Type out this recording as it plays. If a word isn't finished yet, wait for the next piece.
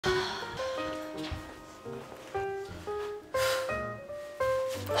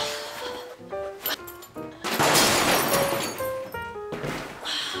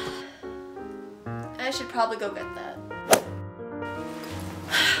probably go get that.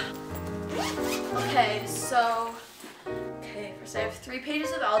 Okay, so, first I have 3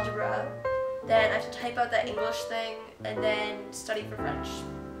 pages of algebra, then I have to type out that English thing, and then study for French.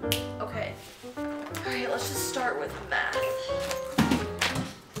 Okay. Alright, let's just start with math.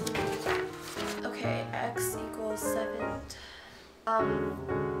 Okay, x equals 7.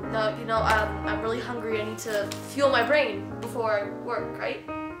 No, you know, I'm really hungry. I need to fuel my brain before I work, right?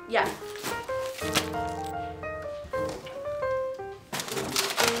 Yeah.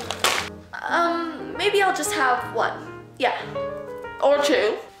 Maybe I'll just have 1. Yeah. Or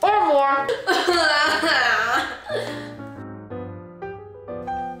 2. Or more.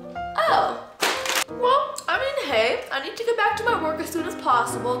 Oh. Well, I mean, hey, I need to get back to my work as soon as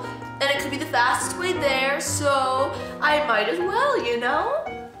possible, and it could be the fastest way there, so I might as well, you know?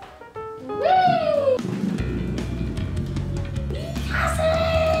 Whee!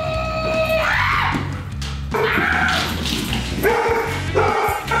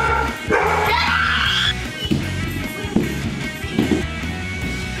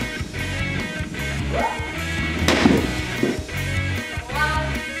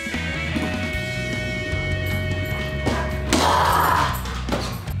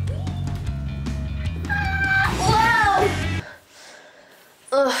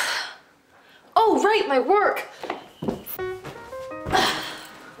 Oh, right, my work.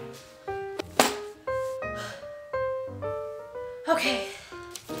 Okay.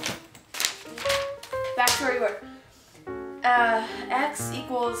 Back to where we were. X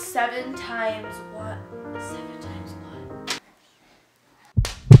equals 7 times what? 7 times what?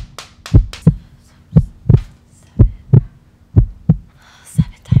 7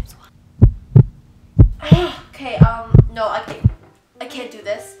 times what? Okay, no, I can't do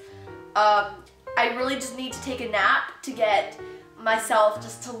this. I really just need to take a nap to get myself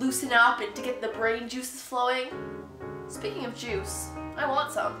just to loosen up and to get the brain juices flowing. Speaking of juice, I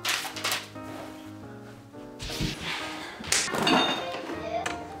want some.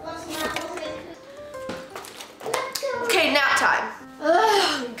 Okay, nap time.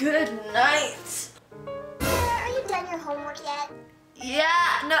 Good night. Are you done your homework yet?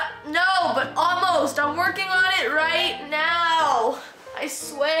 Yeah, no, but almost. I'm working on it right now. I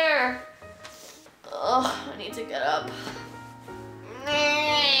swear. Ugh, I need to get up.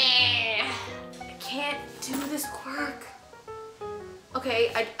 I can't do this work. Okay,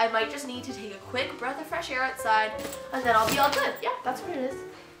 I might just need to take a quick breath of fresh air outside, and then I'll be all good. Yeah, that's what it is.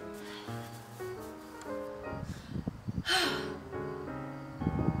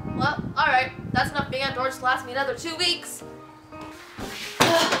 Well, alright. That's enough being outdoors to last me another 2 weeks.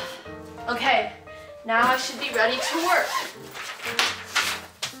 Okay, now I should be ready to work.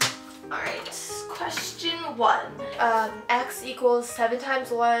 Alright, question 1. X equals 7 times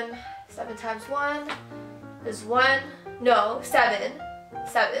 1. 7 times 1 is 1. No, 7.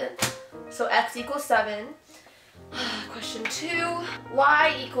 7. So X equals 7. Question 2.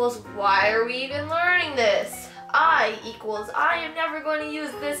 Y equals, why are we even learning this? I equals, I am never going to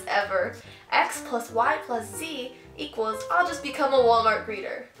use this ever. X plus Y plus Z equals, I'll just become a Walmart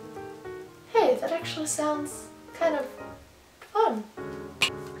greeter. Hey, that actually sounds kind of fun.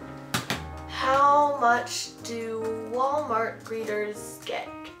 How much do Walmart greeters get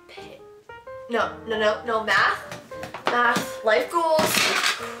paid? No, math, life goals.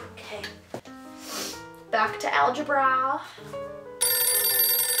 Okay, back to algebra.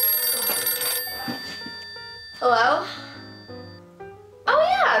 Hello? Oh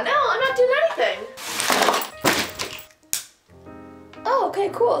yeah, no, I'm not doing anything. Oh, okay,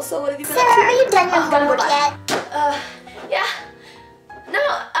 cool. So what have you been up to? Sarah, are you done your homework yet? Yeah.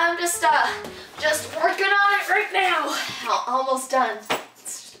 No, I'm just working on it right now. Almost done.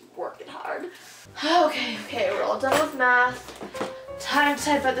 It's just working hard. Okay, we're all done with math. Time to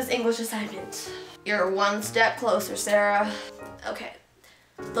type out this English assignment. You're 1 step closer, Sarah. Okay.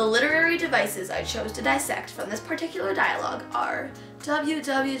 The literary devices I chose to dissect from this particular dialogue are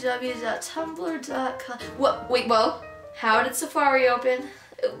www.tumblr.com. Wait, whoa. How did Safari open?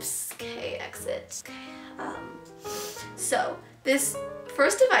 Oops. Okay, exit. Okay. So, this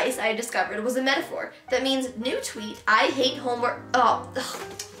first device I discovered was a metaphor that means new tweet, I hate homework. Oh,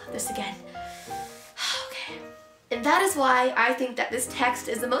 this again. Okay. And that is why I think that this text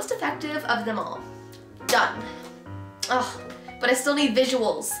is the most effective of them all. Done. Oh, but I still need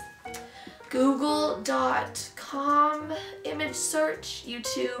visuals. Google.com, image search,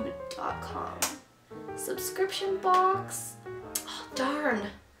 YouTube.com. Subscription box. Oh, darn.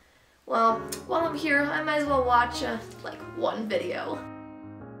 Well, while I'm here, I might as well watch like 1 video.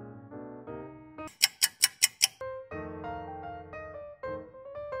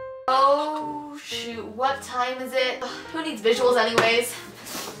 Oh Oh shoot, what time is it? Ugh, who needs visuals anyways?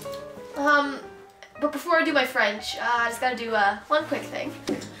 But before I do my French, I just gotta do one quick thing.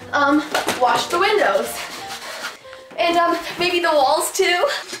 Wash the windows. And maybe the walls too.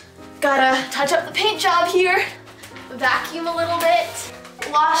 Gotta touch up the paint job here. Vacuum a little bit.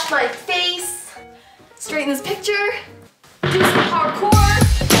 Wash my face. Straighten this picture. Do some parkour.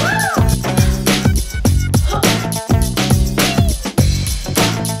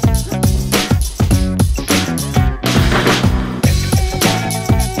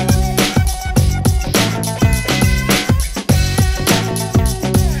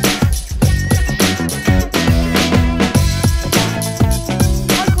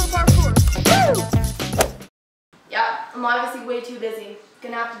 I'm obviously way too busy.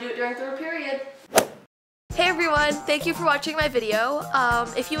 Gonna have to do it during third period. Hey everyone, thank you for watching my video.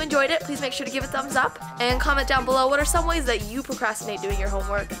 If you enjoyed it, please make sure to give it a thumbs up and comment down below what are some ways that you procrastinate doing your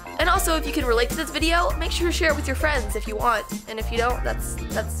homework. And also, if you can relate to this video, make sure to share it with your friends if you want. And if you don't,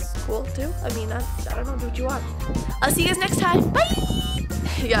 that's cool too. I mean, I don't know, do what you want. I'll see you guys next time. Bye!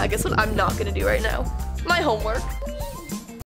 Yeah, guess what I'm not gonna do right now? My homework.